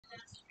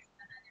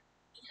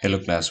Hello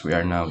class, we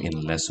are now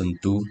in lesson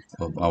 2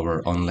 of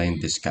our online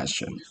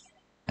discussion,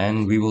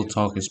 and we will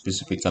talk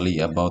specifically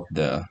about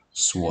the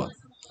SWOT,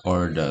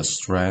 or the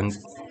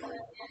strength,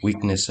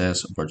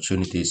 weaknesses,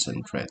 opportunities,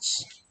 and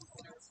threats.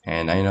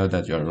 And I know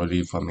that you're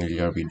already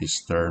familiar with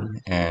this term,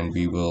 and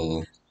we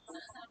will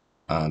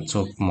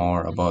talk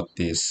more about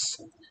these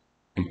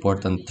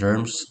important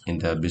terms in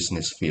the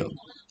business field.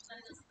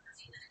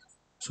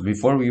 So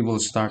before we will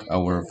start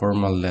our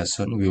formal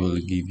lesson, we will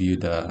give you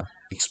the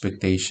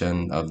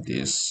expectation of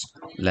this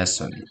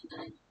lesson.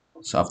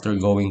 So after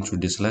going through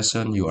this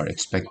lesson, you are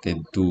expected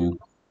to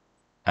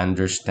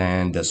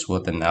understand the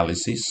SWOT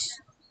analysis.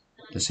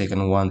 The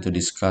second one, to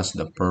discuss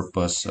the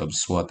purpose of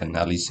SWOT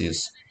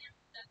analysis.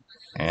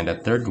 And the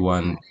third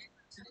one,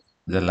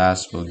 the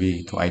last, will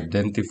be to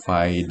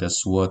identify the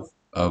SWOT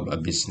of a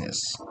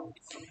business.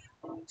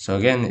 So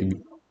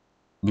again,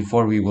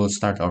 before we will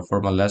start our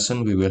formal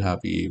lesson, we will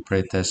have a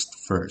pre-test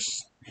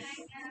first.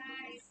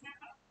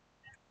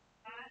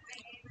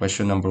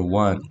 Question number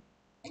 1.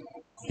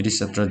 It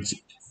is a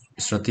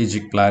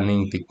strategic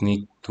planning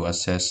technique to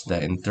assess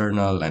the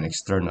internal and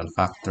external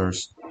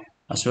factors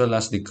as well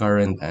as the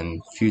current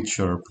and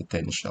future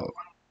potential.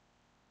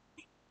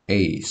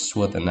 A.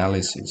 SWOT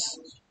analysis.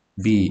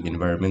 B.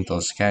 Environmental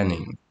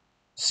scanning.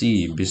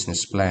 C.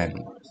 Business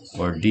plan.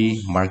 Or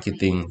D.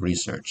 Marketing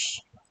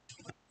research.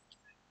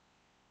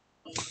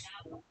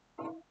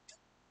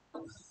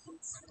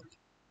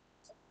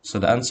 So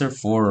the answer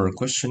for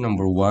question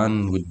number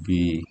 1 would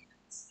be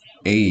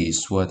A.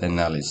 SWOT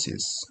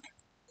analysis.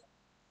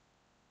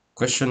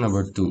 Question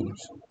number 2.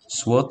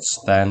 SWOT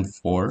stand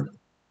for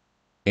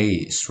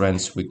A.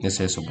 Strengths,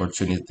 weaknesses,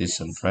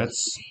 opportunities, and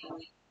threats.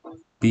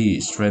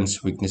 B.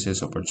 Strengths,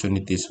 weaknesses,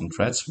 opportunities, and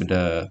threats with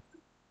a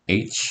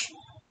H.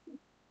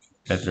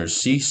 Letter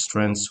C.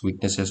 Strengths,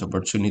 weaknesses,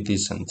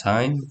 opportunities, and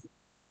time.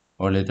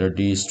 Or letter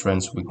D.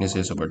 Strengths,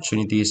 weaknesses,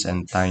 opportunities,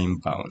 and time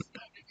bound.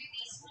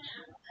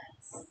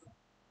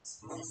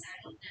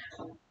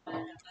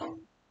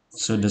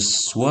 So the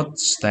SWOT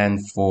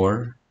stand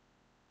for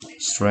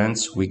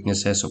strengths,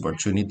 weaknesses,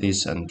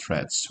 opportunities, and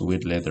threats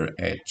with letter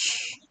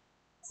H.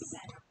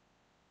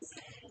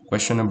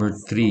 Question number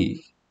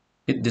 3.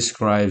 It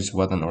describes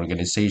what an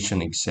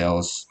organization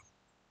excels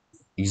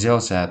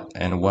at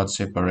and what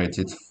separates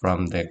it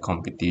from the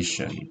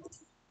competition.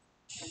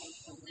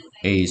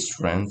 A.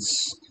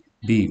 Strengths.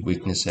 B.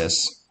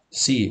 Weaknesses.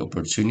 C.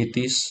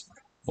 Opportunities.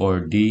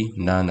 Or D.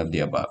 None of the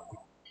above.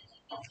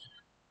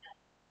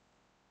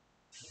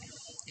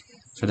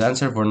 So the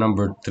answer for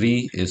number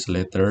 3 is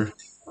letter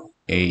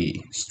A.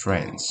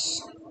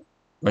 Strengths.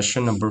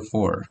 Question number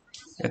 4.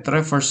 It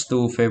refers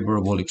to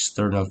favorable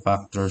external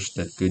factors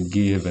that could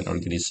give an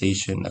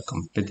organization a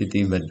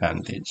competitive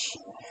advantage.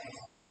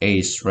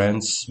 A.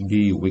 Strengths.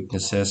 B.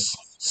 Weaknesses.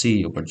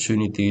 C.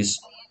 Opportunities.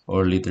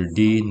 Or letter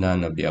D.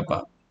 None of the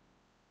above.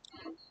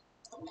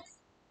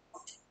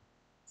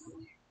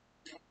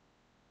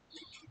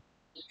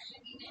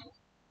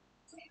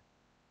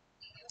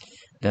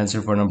 The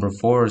answer for number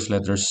 4 is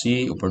letter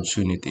C.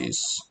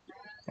 Opportunities.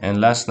 And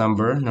last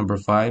number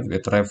 5,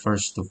 it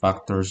refers to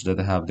factors that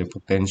have the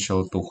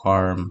potential to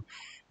harm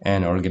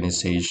an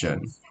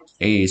organization.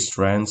 A.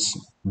 Strengths.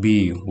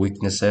 B.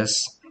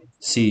 Weaknesses.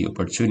 C.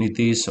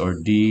 Opportunities. Or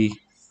D.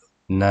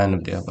 None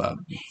of the above.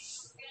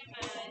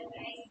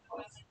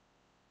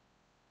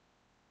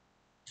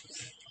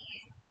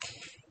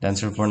 The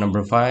answer for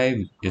number 5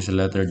 is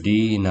letter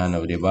D. None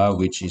of the above,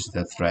 which is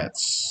the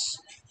threats.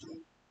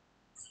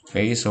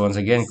 Okay, so once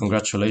again,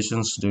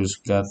 congratulations, those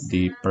got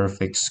the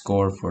perfect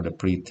score for the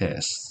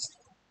pre-test.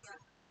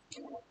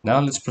 Now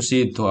let's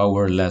proceed to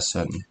our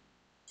lesson,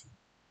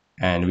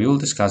 and we will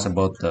discuss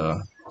about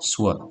the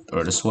SWOT,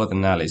 or the SWOT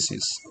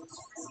analysis.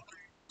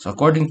 So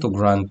according to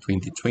Grant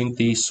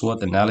 2020,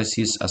 SWOT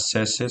analysis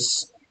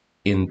assesses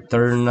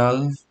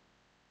internal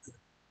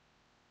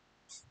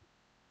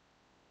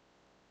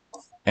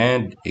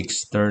and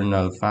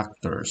external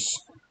factors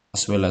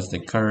as well as the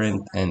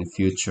current and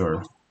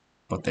future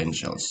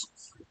potentials.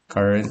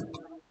 Current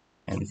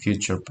and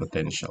future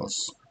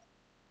potentials.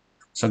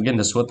 So again,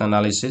 the SWOT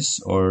analysis,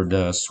 or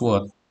the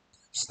SWOT,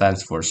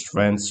 stands for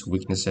strengths,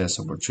 weaknesses,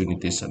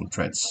 opportunities, and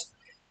threats.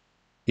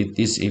 It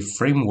is a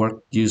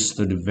framework used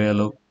to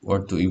develop or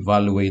to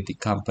evaluate the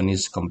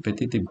company's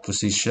competitive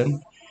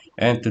position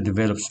and to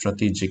develop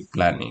strategic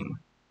planning.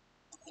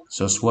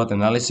 So SWOT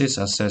analysis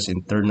assesses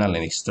internal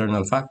and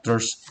external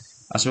factors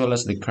as well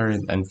as the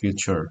current and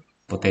future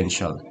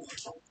potentials.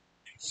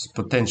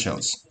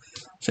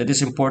 So it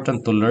is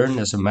important to learn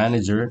as a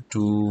manager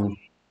to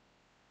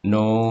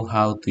know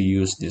how to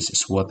use this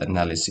SWOT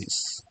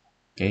analysis.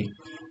 Okay,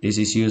 this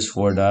is used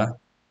for the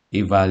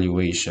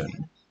evaluation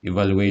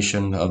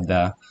of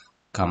the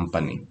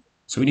company.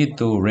 So we need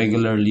to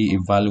regularly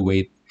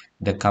evaluate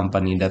the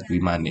company that we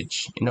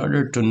manage in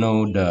order to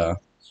know the,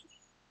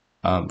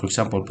 for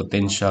example,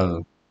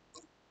 potential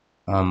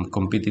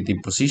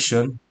competitive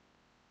position,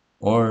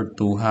 or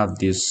to have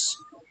this,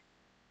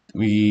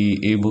 we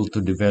able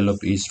to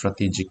develop a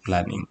strategic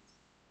planning,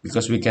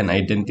 because we can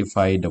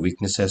identify the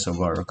weaknesses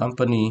of our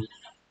company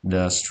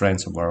the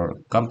strengths of our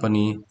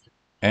company,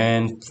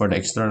 and for the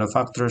external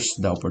factors,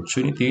 the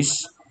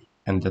opportunities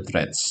and the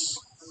threats.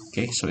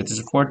 Okay, so it is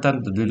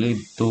important to really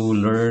to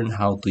learn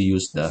how to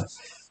use the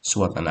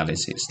SWOT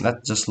analysis,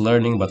 not just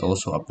learning but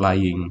also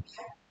applying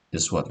the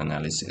SWOT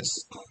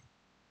analysis.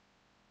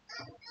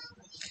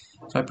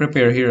 So I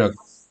prepare here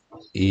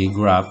a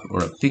graph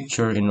or a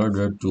picture in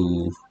order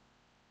to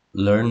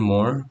learn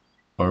more,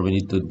 or we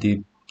need to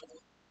deep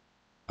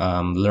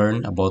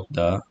learn about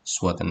the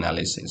SWOT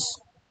analysis.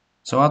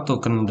 So how to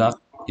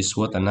conduct a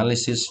SWOT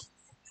analysis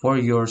for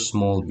your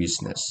small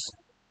business.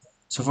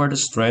 So for the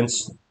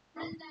strengths,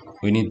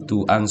 we need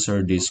to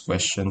answer these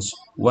questions.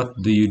 What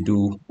do you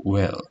do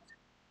well?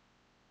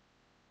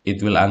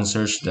 It will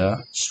answer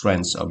the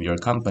strengths of your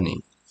company.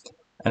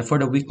 And for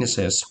the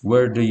weaknesses,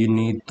 where do you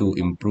need to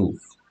improve?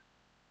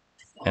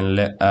 And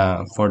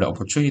for the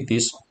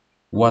opportunities,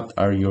 what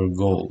are your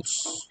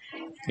goals?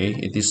 Okay,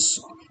 it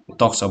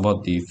talks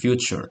about the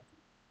future.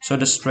 So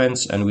the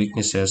strengths and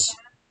weaknesses,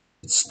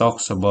 it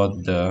talks about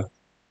the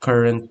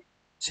current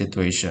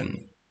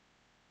situation.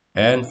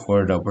 And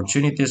for the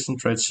opportunities and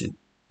threats, it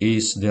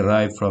is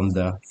derived from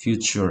the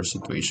future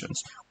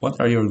situations. What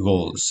are your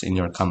goals in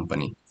your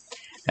company?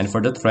 And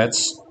for the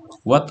threats,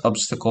 what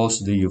obstacles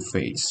do you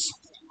face?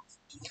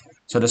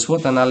 So the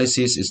SWOT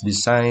analysis is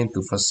designed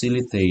to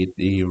facilitate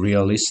a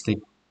realistic,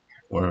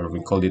 or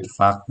we call it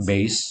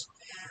fact-based,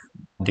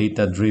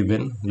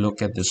 data-driven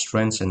look at the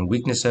strengths and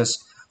weaknesses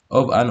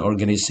of an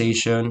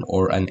organization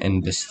or an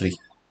industry.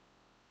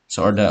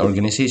 So or the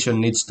organization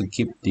needs to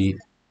keep the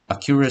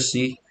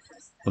accuracy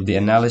of the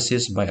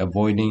analysis by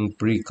avoiding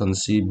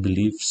preconceived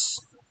beliefs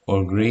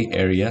or gray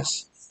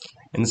areas,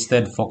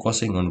 instead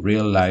focusing on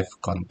real-life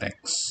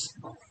context.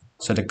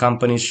 So the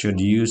company should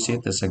use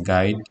it as a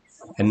guide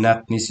and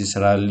not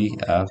necessarily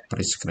a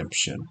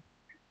prescription.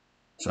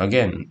 So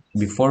again,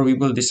 before we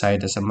will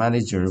decide as a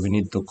manager, we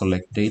need to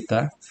collect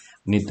data,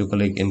 we need to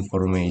collect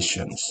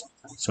informations.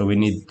 So we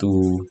need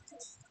to,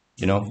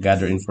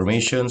 gather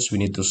informations. We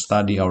need to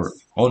study our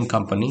own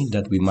company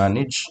that we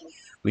manage.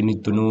 We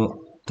need to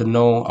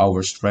know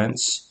our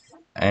strengths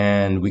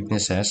and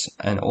weaknesses,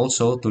 and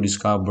also to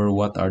discover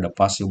what are the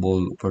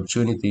possible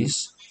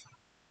opportunities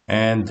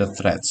and the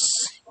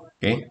threats.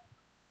 Okay,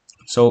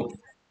 so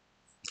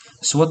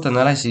SWOT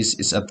analysis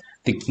is a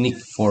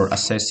technique for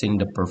assessing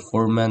the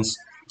performance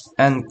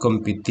and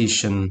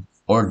competition,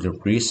 or the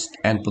risk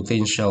and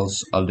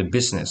potentials of the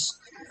business,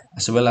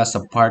 as well as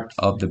a part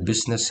of the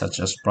business such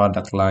as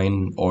product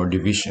line or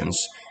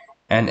divisions,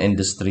 and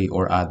industry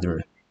or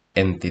other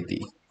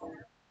entity.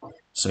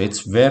 So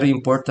it's very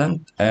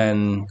important,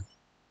 and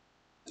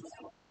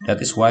that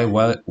is why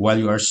while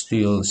you are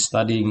still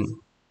studying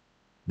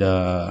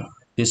the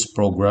this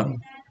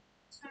program,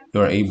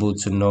 you are able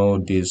to know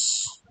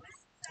this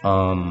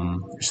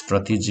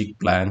strategic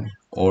plan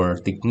or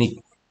technique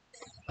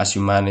as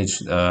you manage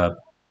the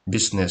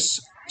business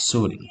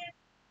soon.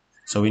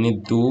 So we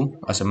need to,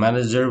 as a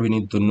manager, we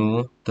need to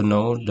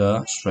know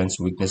the strengths,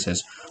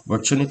 weaknesses,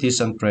 opportunities,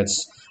 and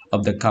threats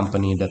of the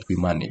company that we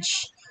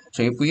manage.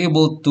 So if we're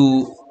able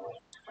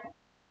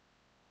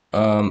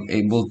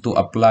to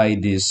apply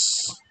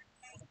this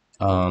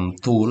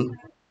tool,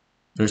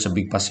 there's a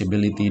big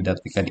possibility that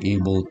we can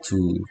able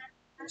to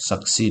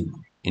succeed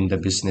in the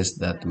business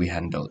that we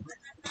handle.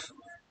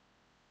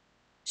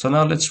 So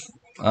now let's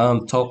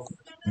talk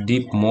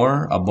deep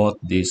more about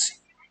this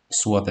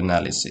SWOT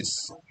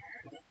analysis.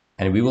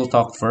 And we will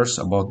talk first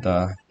about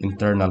the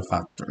internal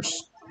factors.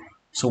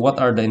 So what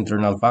are the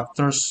internal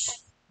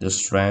factors? The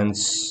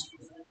strengths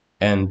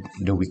and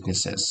the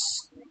weaknesses.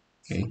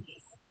 Okay.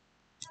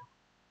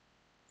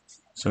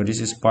 So this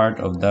is part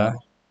of the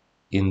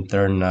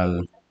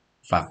internal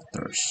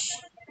factors.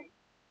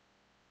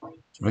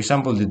 For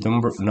example, the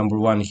number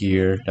one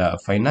here, the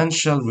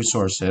financial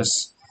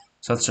resources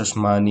such as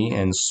money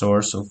and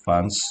source of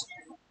funds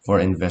for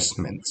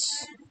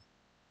investments.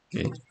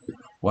 Okay.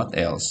 What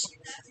else?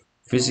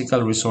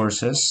 Physical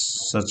resources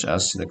such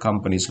as the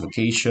company's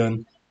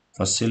location,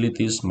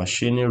 facilities,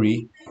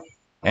 machinery,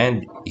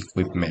 and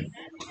equipment.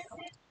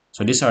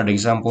 So these are the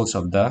examples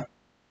of the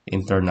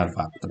internal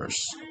factors.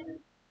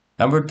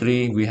 Number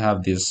three, we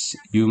have this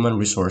human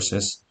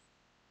resources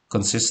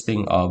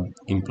consisting of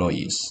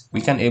employees.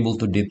 We can able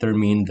to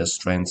determine the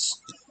strengths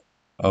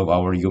of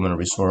our human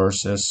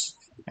resources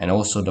and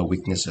also the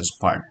weaknesses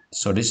part.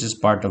 So this is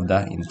part of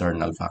the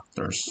internal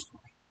factors.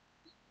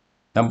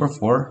 Number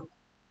four,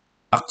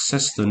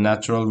 access to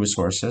natural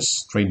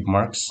resources,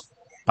 trademarks,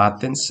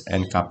 patents,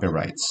 and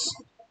copyrights.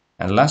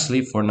 And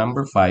lastly, for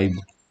number five,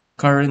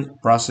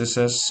 current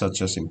processes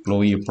such as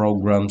employee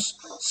programs,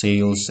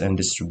 sales and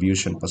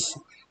distribution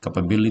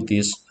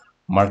capabilities,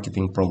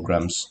 marketing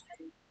programs,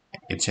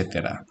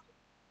 etc.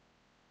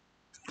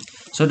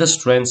 So the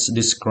strengths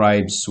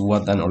describes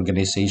what an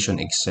organization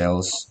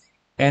excels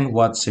and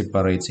what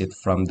separates it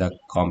from the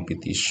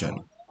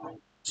competition.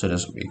 So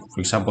that's, for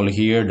example,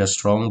 here the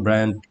strong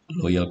brand,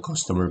 loyal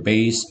customer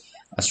base,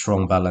 a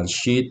strong balance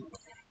sheet,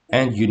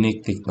 and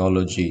unique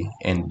technology,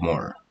 and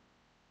more.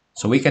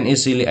 So we can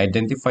easily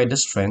identify the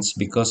strengths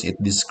because it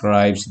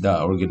describes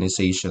the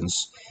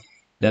organizations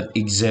that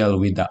excel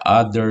with the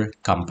other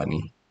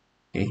company.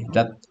 Okay,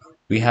 that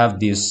we have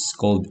this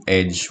called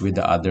edge with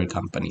the other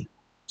company.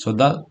 So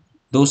that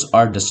those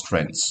are the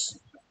strengths.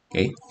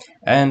 Okay,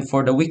 and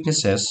for the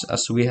weaknesses,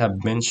 as we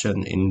have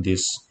mentioned in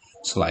these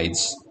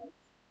slides,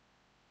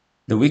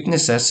 the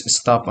weaknesses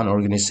stop an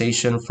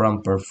organization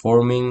from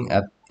performing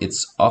at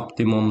its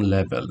optimum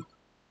level.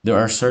 There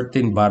are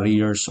certain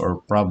barriers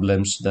or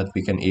problems that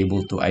we can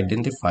able to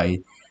identify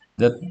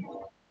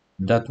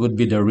that would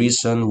be the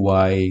reason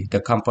why the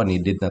company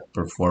did not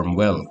perform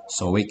well.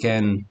 So we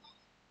can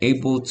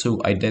able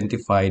to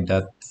identify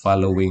that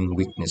following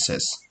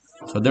weaknesses.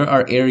 So there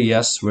are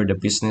areas where the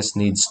business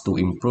needs to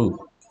improve.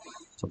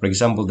 So for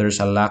example, there's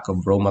a lack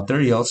of raw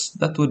materials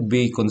that would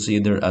be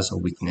considered as a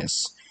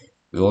weakness.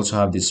 We also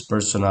have this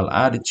personal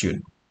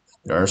attitude.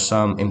 There are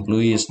some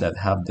employees that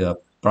have the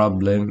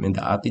problem in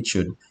the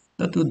attitude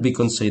that would be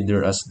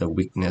considered as the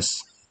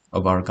weakness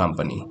of our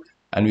company.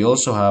 And we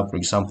also have, for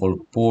example,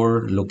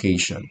 poor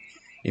location.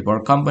 If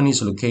our company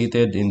is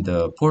located in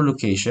the poor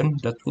location,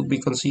 that would be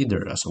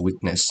considered as a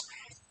weakness,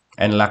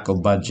 and lack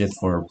of budget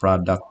for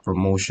product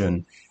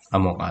promotion,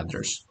 among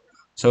others.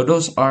 So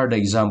those are the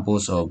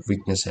examples of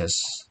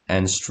weaknesses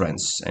and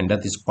strengths, and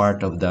that is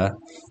part of the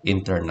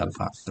internal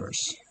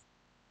factors.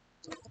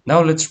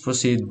 Now let's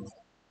proceed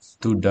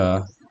to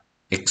the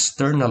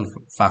external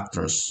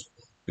factors,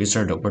 which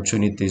are the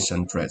opportunities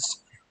and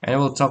threats. And I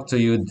will talk to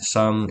you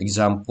some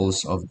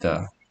examples of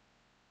the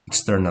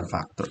external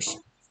factors.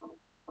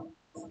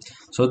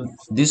 So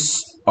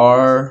these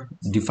are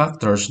the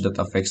factors that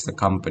affects the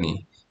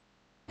company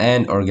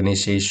and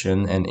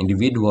organization and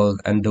individual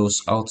and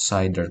those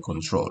outside their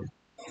control.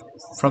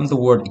 From the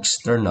word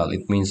external,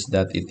 it means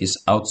that it is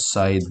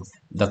outside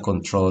the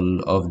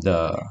control of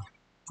the,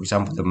 for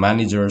example, the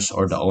managers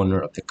or the owner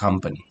of the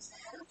company.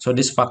 So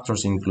these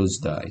factors includes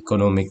the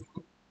economic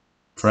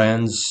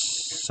trends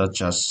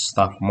such as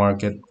stock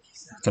market,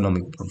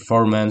 economic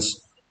performance,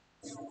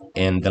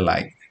 and the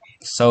like.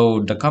 So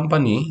the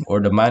company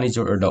or the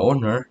manager or the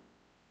owner,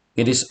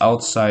 it is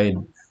outside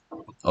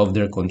of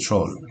their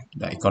control.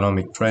 The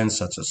economic trends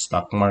such as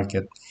stock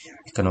market,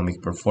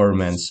 economic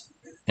performance,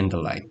 and the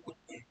like.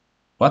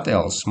 What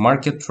else?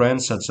 Market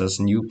trends such as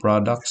new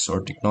products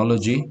or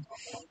technology,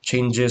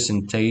 changes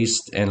in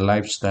taste and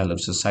lifestyle of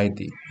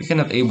society. We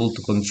cannot able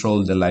to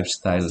control the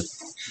lifestyle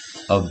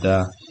of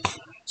the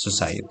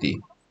society.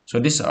 So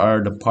these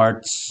are the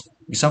parts,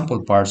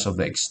 example parts of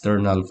the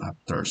external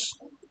factors.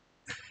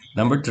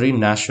 Number three,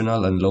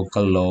 national and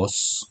local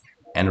laws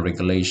and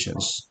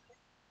regulations.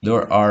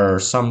 There are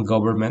some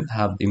government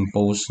have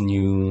imposed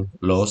new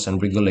laws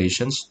and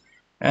regulations,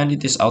 and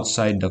it is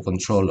outside the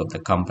control of the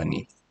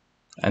company,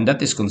 and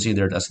that is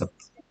considered as a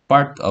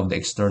part of the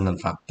external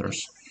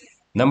factors.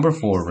 Number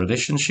four,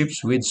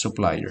 relationships with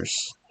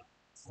suppliers,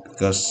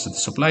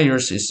 because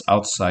suppliers is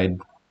outside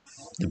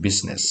the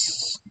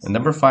business. And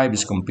number five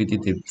is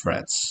competitive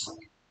threats.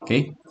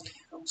 Okay,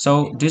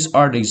 so these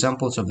are the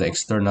examples of the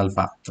external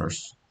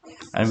factors,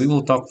 and we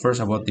will talk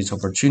first about these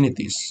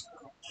opportunities.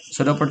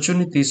 So the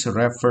opportunities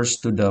refers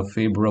to the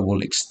favorable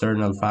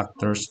external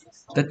factors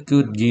that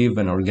could give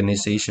an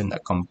organization a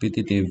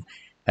competitive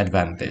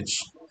advantage.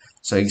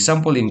 So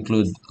example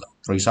include,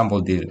 for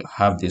example, they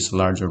have this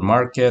larger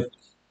market,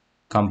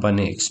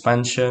 company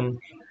expansion,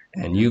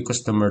 and new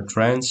customer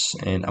trends,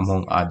 and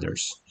among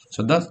others.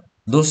 So that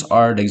those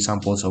are the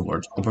examples of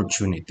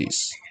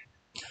opportunities.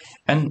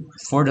 And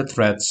for the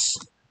threats,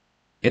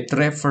 it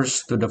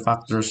refers to the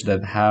factors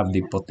that have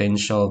the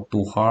potential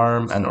to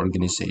harm an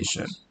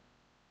organization.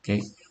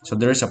 Okay, so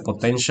there is a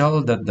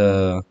potential that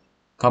the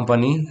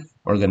company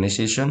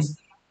organization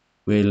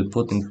will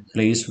put in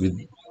place with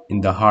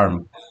in the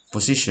harm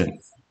position.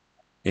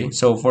 Okay,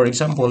 so for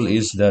example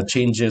is the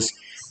changes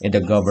in the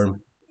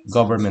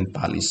government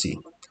policy.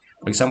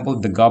 For example,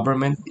 the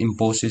government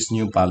imposes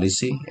new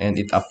policy and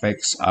it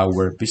affects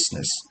our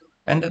business,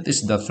 and that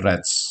is the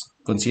threats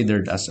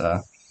considered as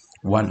a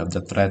one of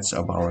the threats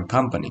of our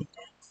company.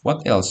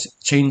 What else?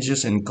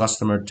 Changes in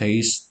customer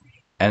taste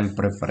and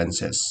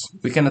preferences.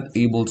 We cannot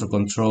able to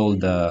control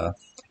the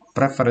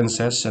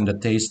preferences and the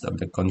taste of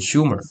the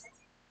consumer,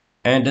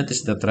 and that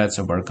is the threats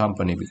of our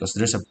company because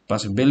there's a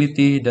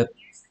possibility that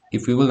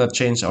if we will not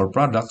change our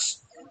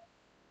products,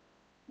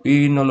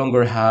 we no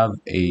longer have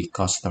a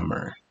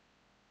customer.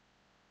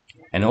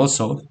 And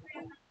also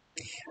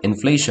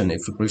inflation.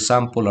 If for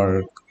example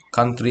our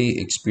country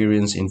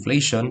experience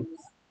inflation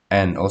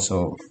and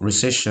also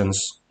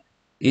recessions,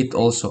 it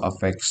also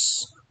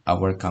affects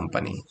our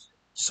company.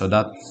 So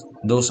that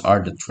those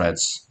are the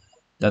threats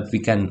that we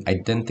can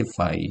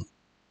identify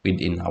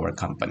within our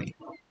company.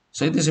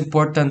 So it is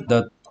important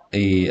that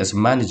as a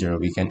manager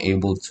we can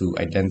able to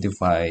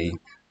identify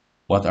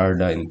what are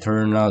the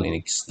internal and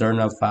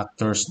external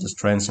factors, the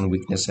strengths and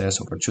weaknesses,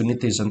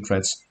 opportunities and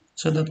threats,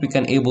 so that we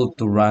can able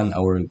to run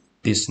our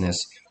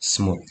business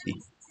smoothly.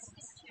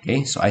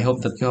 Okay, so I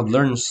hope that you have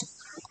learned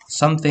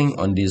something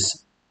on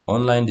this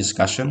online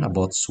discussion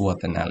about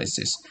SWOT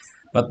analysis.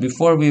 But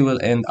before we will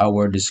end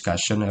our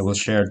discussion, I will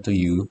share to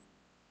you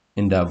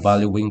in the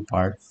valuing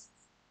part.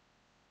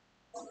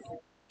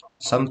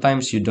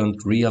 Sometimes you don't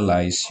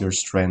realize your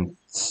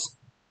strengths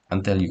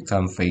until you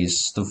come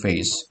face to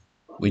face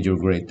with your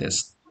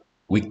greatest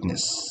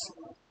weakness.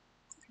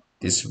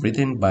 This is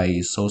written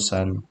by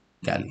Sosan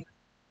Gali.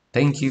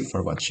 Thank you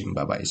for watching.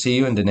 Bye bye. See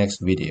you in the next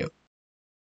video.